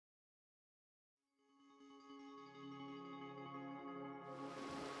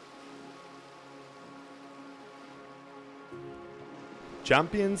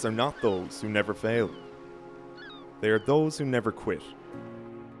Champions are not those who never fail. They are those who never quit.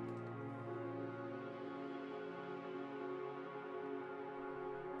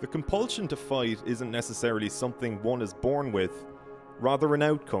 The compulsion to fight isn't necessarily something one is born with, rather an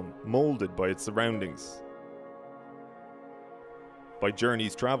outcome moulded by its surroundings, by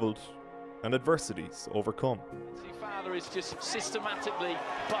journeys travelled and adversities overcome. His father is just systematically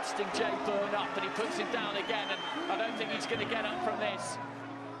busting Jay Byrne up, and he puts him down again, and I don't think he's going to get up from this.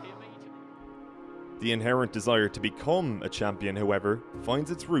 The inherent desire to become a champion, however,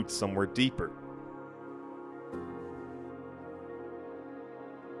 finds its roots somewhere deeper.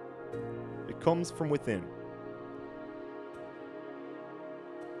 It comes from within.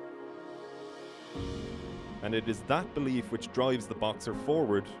 And it is that belief which drives the boxer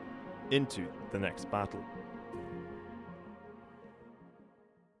forward into the next battle.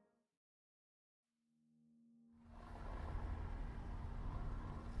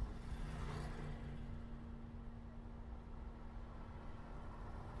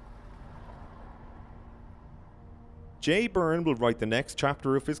 Jay Byrne will write the next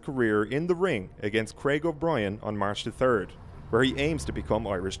chapter of his career in the ring against Craig O'Brien on March the 3rd, where he aims to become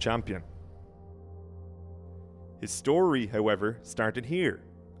Irish champion. His story, however, started here,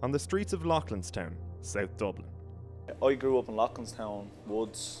 on the streets of Loughlinstown, South Dublin. I grew up in Loughlinstown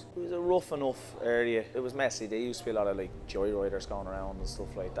Woods. It was a rough enough area. It was messy. There used to be a lot of like joyriders going around and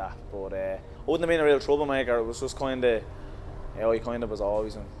stuff like that. But I wouldn't have been a real troublemaker. It was just kind of, I kind of was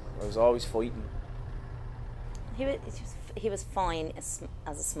always fighting. He was fine as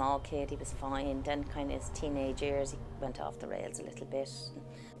a small kid. He was fine. Then kind of his teenage years, he went off the rails a little bit.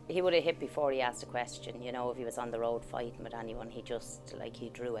 He would have hit before he asked a question, you know, if he was on the road fighting with anyone, he just, like, he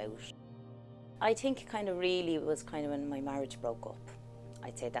drew out. I think kind of really it was kind of when my marriage broke up.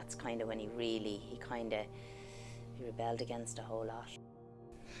 I'd say that's kind of when he rebelled against a whole lot.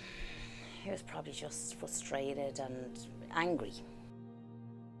 He was probably just frustrated and angry.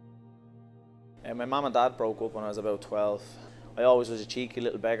 My mum and dad broke up when I was about 12. I always was a cheeky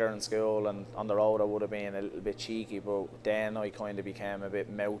little beggar in school, and on the road I would have been a little bit cheeky, but then I kind of became a bit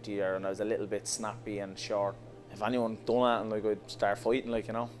moutier and I was a little bit snappy and short. If anyone done that, like, I'd start fighting, like,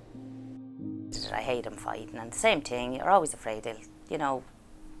 you know. I hate him fighting, and the same thing, you're always afraid they'll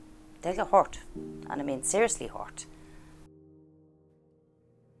get hurt, and I mean seriously hurt.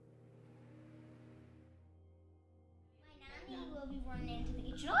 My nanny will be running into the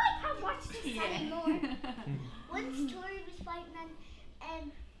kitchen. Oh, I can't watch this anymore. Once Tori was fighting,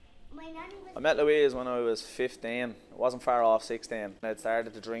 and my nanny was... I met Louise when I was 15. It wasn't far off 16. I'd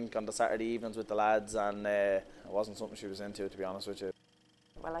started to drink on the Saturday evenings with the lads, and it wasn't something she was into, to be honest with you.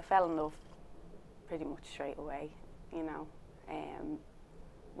 Well, I fell in love pretty much straight away, you know,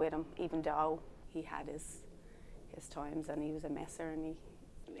 with him, even though he had his times and he was a messer and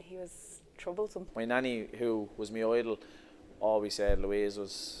he was troublesome. My nanny, who was my idol, always said Louise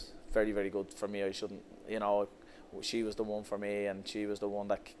was very, very good for me. I shouldn't, you know, she was the one for me, and she was the one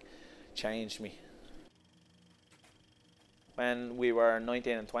that changed me. When we were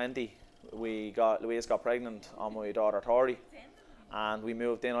 19 and 20, Louise got pregnant on my daughter Tori, and we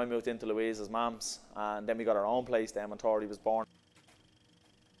moved in. I moved into Louise's mum's, and then we got our own place then when Tori was born.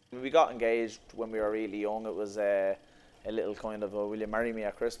 We got engaged when we were really young. It was a little kind of a, will you marry me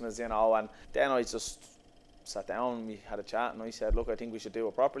at Christmas, you know, and then I just sat down and we had a chat, and I said, look, I think we should do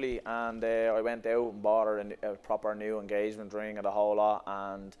it properly, and I went out and bought her a proper new engagement ring and a whole lot,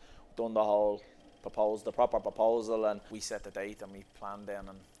 and done the whole the proper proposal, and we set the date and we planned then,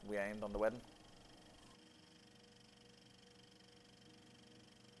 and we aimed on the wedding.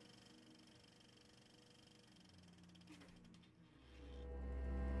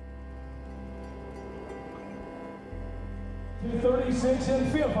 To 36 in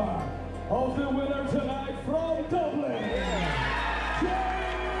favor of the winner tonight from Dublin,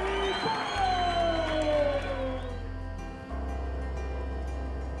 Jay Byrne!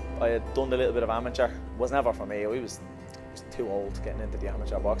 I had done a little bit of amateur. It was never for me. I was too old getting into the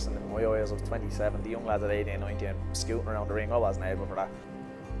amateur boxing. In my eyes, I was 27. The young lads at 18, 19 scooting around the ring, I wasn't able for that.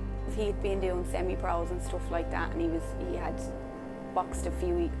 He'd been doing semi-pros and stuff like that, and he had boxed a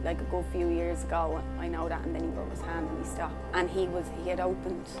good few years ago, I know that, and then he broke his hand and he stopped. And he had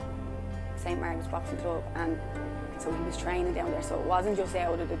opened St. Margaret's Boxing Club, and so he was training down there, so it wasn't just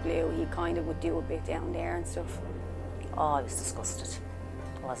out of the blue. He kind of would do a bit down there and stuff. Oh, I was disgusted.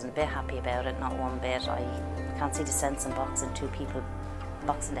 I wasn't a bit happy about it, not one bit. I can't see the sense in boxing, two people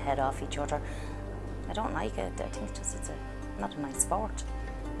boxing the head off each other. I don't like it. I think it's not a nice sport.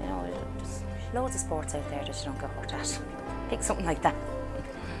 You know, there's loads of sports out there that you don't get hurt at. Pick something like that.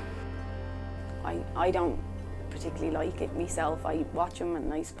 I don't particularly like it myself. I watch him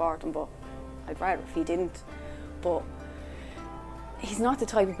and I support him, but I'd rather if he didn't. But he's not the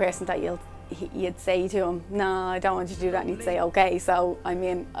type of person that you'd say to him, "No, I don't want you to do that," and he'd say, "Okay." So I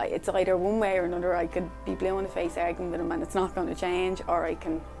mean, it's either one way or another. I could be blue in the face arguing with him and it's not going to change, or I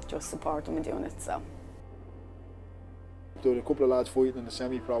can just support him in doing it. So there were a couple of lads fighting in the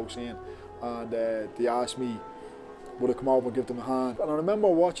semi-pro scene, and they asked me would I come over and give them a hand. And I remember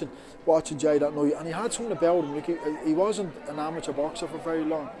watching Jay that night, and he had something about him. Like he wasn't an amateur boxer for very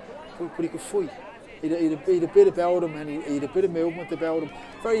long, but he could fight. He had a bit about him, and he had a bit of movement about him.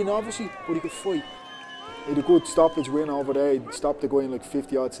 Very novice, but he could fight. He had a good stoppage win over there. He stopped the guy in like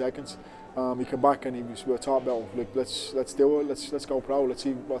 50 odd seconds. He came back and we were talking about like let's do it. Let's go pro. Let's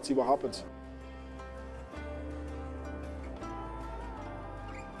see what happens.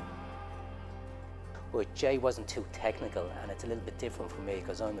 But Jay wasn't too technical, and it's a little bit different for me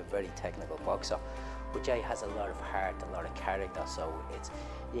because I'm a very technical boxer. But Jay has a lot of heart, a lot of character, so it's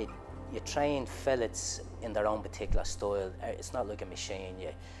you train fillets in their own particular style. It's not like a machine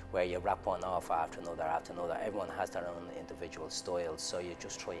where you wrap one off after another after another. Everyone has their own individual style, so you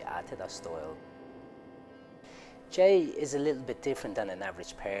just try to add to that style. Jay is a little bit different than an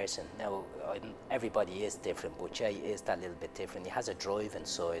average person. Now, everybody is different, but Jay is that little bit different. He has a drive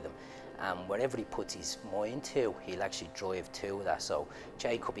inside him, and wherever he puts his mind to, he'll actually drive to that. So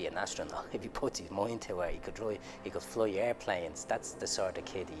Jay could be an astronaut if he puts his mind to it. He could fly airplanes. That's the sort of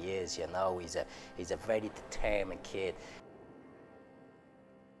kid he is, you know. He's a very determined kid.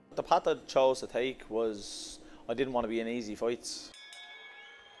 The path I chose to take was I didn't want to be in easy fights.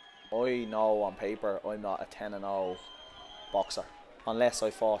 I know on paper I'm not a 10-0 boxer unless I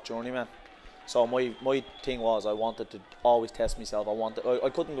fought journeyman. So my thing was I wanted to always test myself. I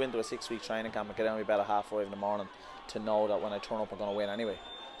couldn't go into a 6-week training camp and get out of my bed at 5:30 in the morning to know that when I turn up I'm going to win anyway.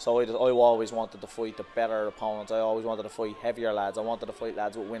 So I always wanted to fight the better opponents. I always wanted to fight heavier lads. I wanted to fight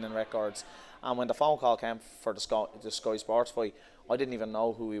lads with winning records. And when the phone call came for the Sky Sports fight, I didn't even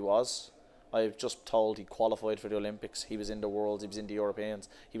know who he was. I was just told he qualified for the Olympics, he was in the Worlds, he was in the Europeans,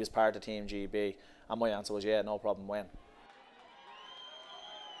 he was part of Team GB, and my answer was yeah, no problem, when.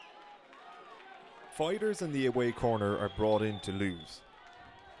 Fighters in the away corner are brought in to lose.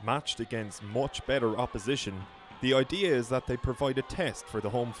 Matched against much better opposition, the idea is that they provide a test for the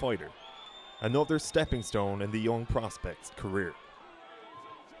home fighter, another stepping stone in the young prospect's career.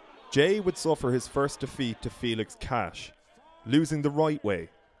 Jay would suffer his first defeat to Felix Cash, losing the right way,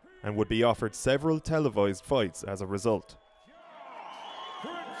 and would be offered several televised fights as a result.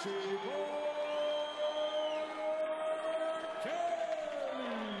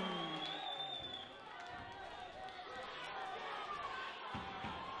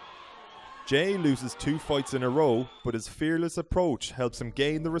 Jay loses 2 fights in a row, but his fearless approach helps him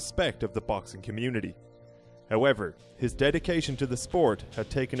gain the respect of the boxing community. However, his dedication to the sport had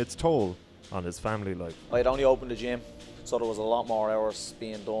taken its toll on his family life. I had only opened a gym, so there was a lot more hours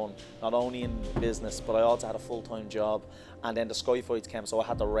being done, not only in business, but I also had a full-time job. And then the Sky fights came, so I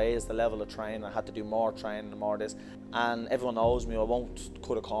had to raise the level of training. I had to do more training and more this. And everyone knows me, I won't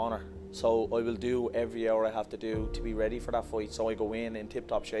cut a corner. So I will do every hour I have to do to be ready for that fight. So I go in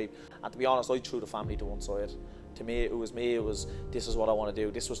tip-top shape. And to be honest, I threw the family to one side. To me, it was this is what I want to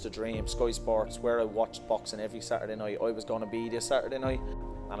do. This was the dream. Sky Sports, where I watched boxing every Saturday night. I was going to be this Saturday night.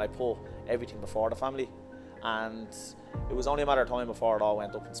 And I put everything before the family. And it was only a matter of time before it all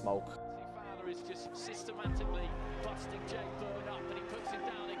went up in smoke. Father is just systematically busting Jay Byrne up, and he puts him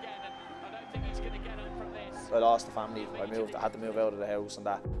down again, and I don't think he's going to get up from this. I lost the family. I had to move out of the house, and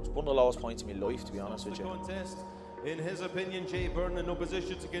that was one of the lowest points in my life, to be honest with you. Contest, in his opinion, Jay Byrne in no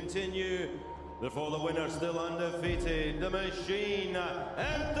position to continue. Therefore, the winner still undefeated, the machine,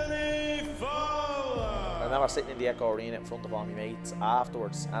 Anthony Fowler. I remember sitting in the Echo Arena in front of all my mates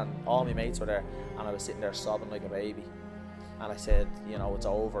afterwards, and all my mates were there, and I was sitting there sobbing like a baby. And I said, you know, it's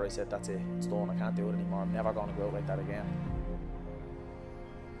over. I said, that's it, it's done, I can't do it anymore. I'm never going to go out like that again.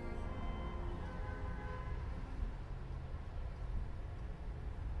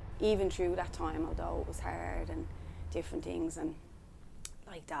 Even through that time, although it was hard and different things and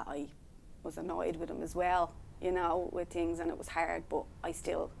like that, I was annoyed with him as well, you know, with things, and it was hard, but I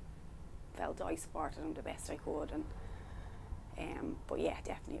still felt I supported him the best I could. And but yeah,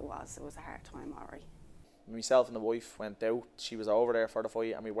 definitely it was a hard time, alright. Myself and the wife went out. She was over there for the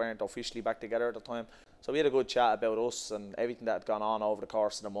fight, and we weren't officially back together at the time. So we had a good chat about us and everything that had gone on over the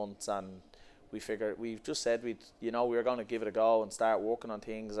course of the months, and we just said we were going to give it a go and start working on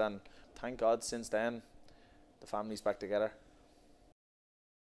things, and thank God since then the family's back together.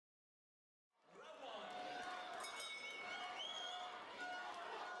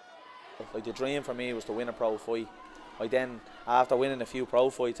 Like, the dream for me was to win a pro fight. I then, after winning a few pro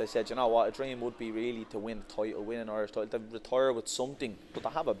fights, I said, you know what, a dream would be really to win a title, win an Irish title, to retire with something, but to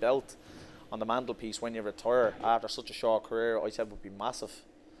have a belt on the mantelpiece when you retire after such a short career, I said would be massive.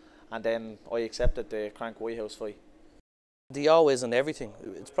 And then I accepted the Crank Whitehouse fight. The always and everything.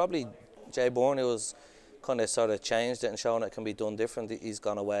 It's probably Jay Byrne who was kind of sort of changed it and shown it can be done different. He's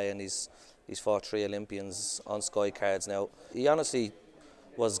gone away and he's fought 3 Olympians on Sky cards now. He honestly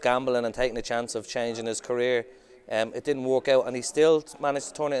was gambling and taking a chance of changing his career. It didn't work out and he still managed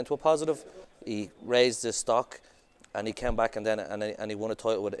to turn it into a positive. He raised his stock and he came back and he won a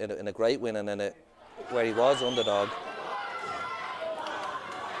title in a great win and where he was underdog.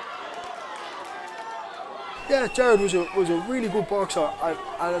 Yeah, Jared was a really good boxer.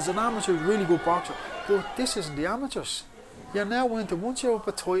 As an amateur, really good boxer. But this isn't the amateurs. You're now into, once you're up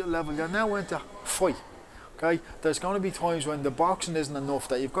at title level, you're now into fight. Okay? There's going to be times when the boxing isn't enough,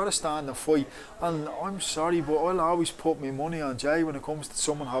 that you've got to stand and fight. And I'm sorry, but I'll always put my money on Jay when it comes to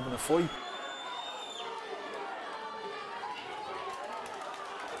someone having a fight.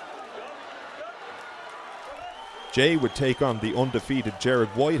 Jay would take on the undefeated Jared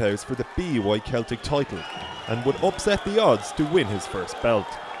Whitehouse for the BUI Celtic title and would upset the odds to win his first belt.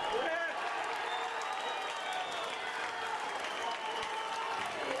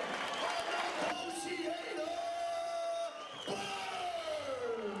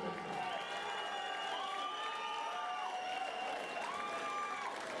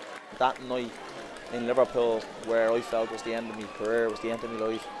 That night in Liverpool, where I felt was the end of my career, was the end of my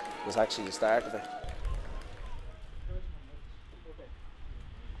life, was actually the start of it.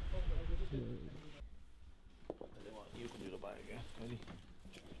 You can do the bag again, ready?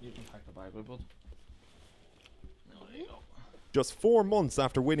 You can pack the bag with, bud. There you go. Just 4 months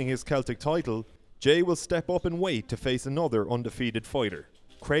after winning his Celtic title, Jay will step up in weight to face another undefeated fighter,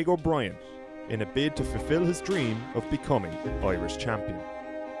 Craig O'Brien, in a bid to fulfill his dream of becoming Irish champion.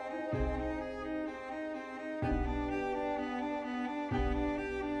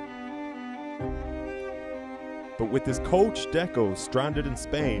 But with his coach Deco stranded in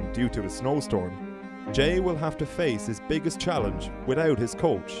Spain due to a snowstorm, Jay will have to face his biggest challenge without his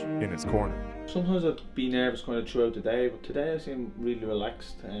coach in his corner. Sometimes I'd be nervous kind of throughout the day, but today I seem really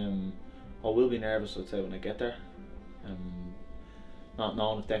relaxed. I will be nervous, I'd say, when I get there. Not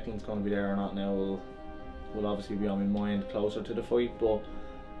knowing if Declan's going to be there or not now will obviously be on my mind closer to the fight, but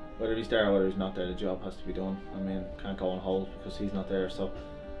whether he's there or whether he's not there, the job has to be done. I mean, can't go on hold because he's not there, so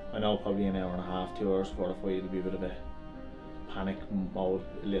I know probably an hour and a half, 2 hours before the fight it'll be a bit of a panic mode,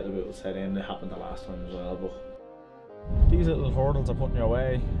 a little bit will set in. It happened the last time as well, but these little hurdles are put in your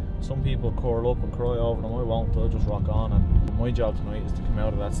way. Some people curl up and cry over them. I won't, I'll just rock on, and my job tonight is to come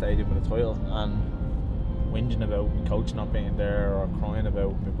out of that stadium with a title, and whinging about my coach not being there or crying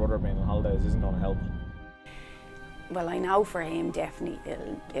about my brother being on holidays isn't going to help. Well, I know for him definitely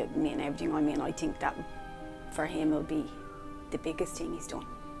it'll mean everything. I mean, I think that for him will be the biggest thing he's done.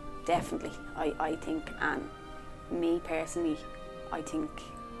 Definitely, I think, and me personally, I think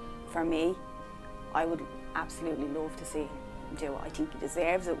for me, I would absolutely love to see him do it. I think he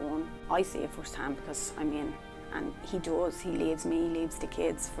deserves it, one. I see it firsthand because, I mean, and he does, he leaves me, he leaves the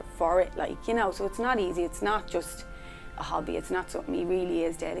kids for it, like, you know, so it's not easy, it's not just a hobby, it's not something he really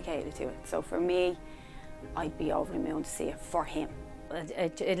is dedicated to it. So for me, I'd be over the moon to see it for him.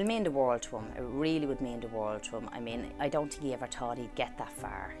 It'll mean the world to him. It really would mean the world to him. I mean, I don't think he ever thought he'd get that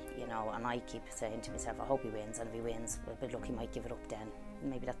far, you know, and I keep saying to myself, I hope he wins, and if he wins, but look, he might give it up then.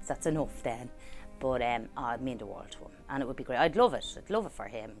 Maybe that's enough then. But it'd mean the world to him, and it would be great. I'd love it for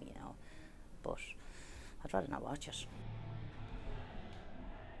him, you know, but I'd rather not watch it.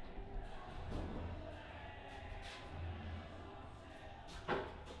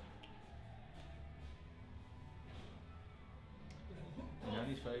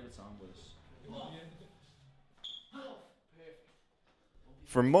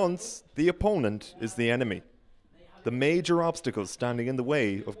 For months, the opponent is the enemy, the major obstacle standing in the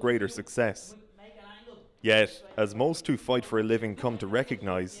way of greater success. Yet, as most who fight for a living come to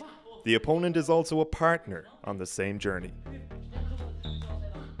recognise, the opponent is also a partner on the same journey.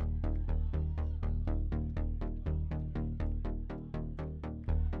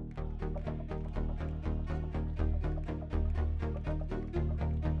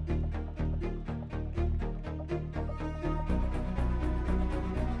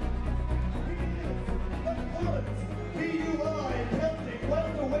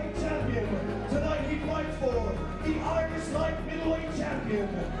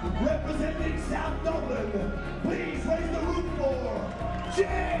 Representing South Dublin, please raise the roof for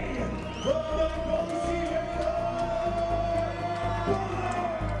Jay Byrne.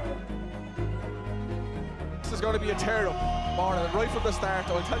 is going to be a tear-up, right from the start.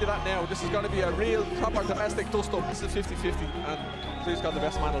 I'll tell you that now. This is going to be a real, proper domestic dust-up. This is 50-50, and please God, the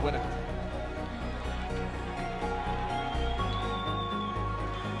best man will win it.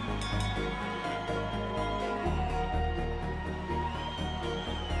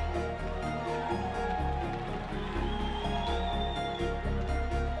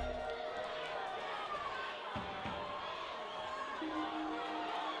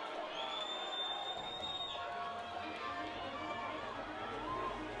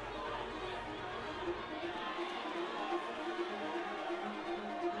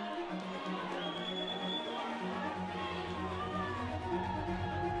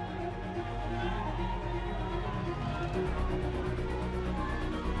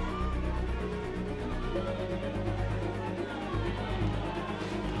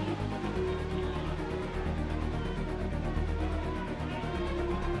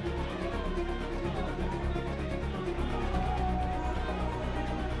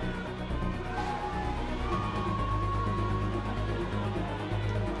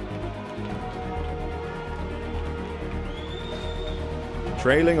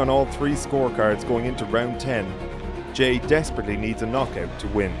 Trailing on all 3 scorecards going into round 10, Jay desperately needs a knockout to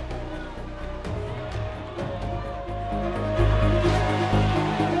win.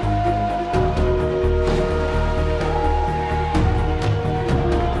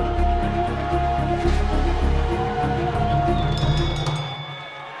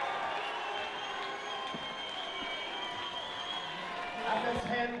 After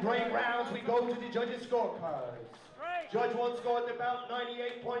 10 great rounds, we go to the judges' scorecards. Judge 1 scored the bout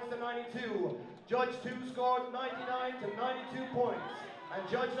 98 points to 92. Judge 2 scored 99 to 92 points. And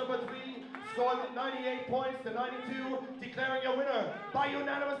judge number 3 scored 98 points to 92, declaring a winner by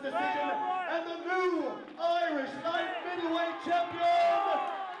unanimous decision and the new Irish light middleweight champion,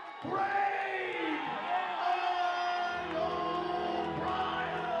 Craig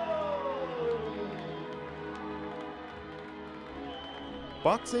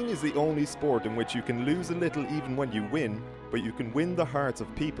Boxing is the only sport in which you can lose a little even when you win, but you can win the hearts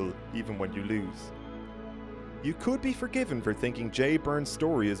of people even when you lose. You could be forgiven for thinking Jay Byrne's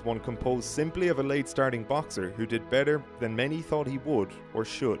story is one composed simply of a late starting boxer who did better than many thought he would or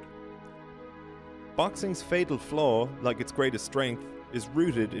should. Boxing's fatal flaw, like its greatest strength, is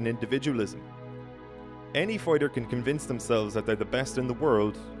rooted in individualism. Any fighter can convince themselves that they're the best in the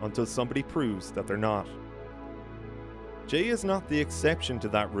world until somebody proves that they're not. Jay is not the exception to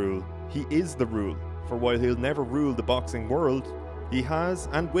that rule, he is the rule, for while he'll never rule the boxing world, he has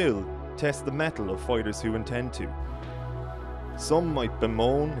and will test the mettle of fighters who intend to. Some might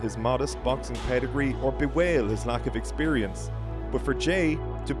bemoan his modest boxing pedigree or bewail his lack of experience, but for Jay,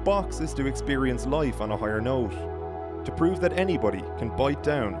 to box is to experience life on a higher note, to prove that anybody can bite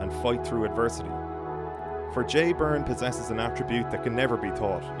down and fight through adversity. For Jay Byrne possesses an attribute that can never be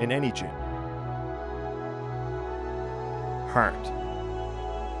taught in any gym: heart.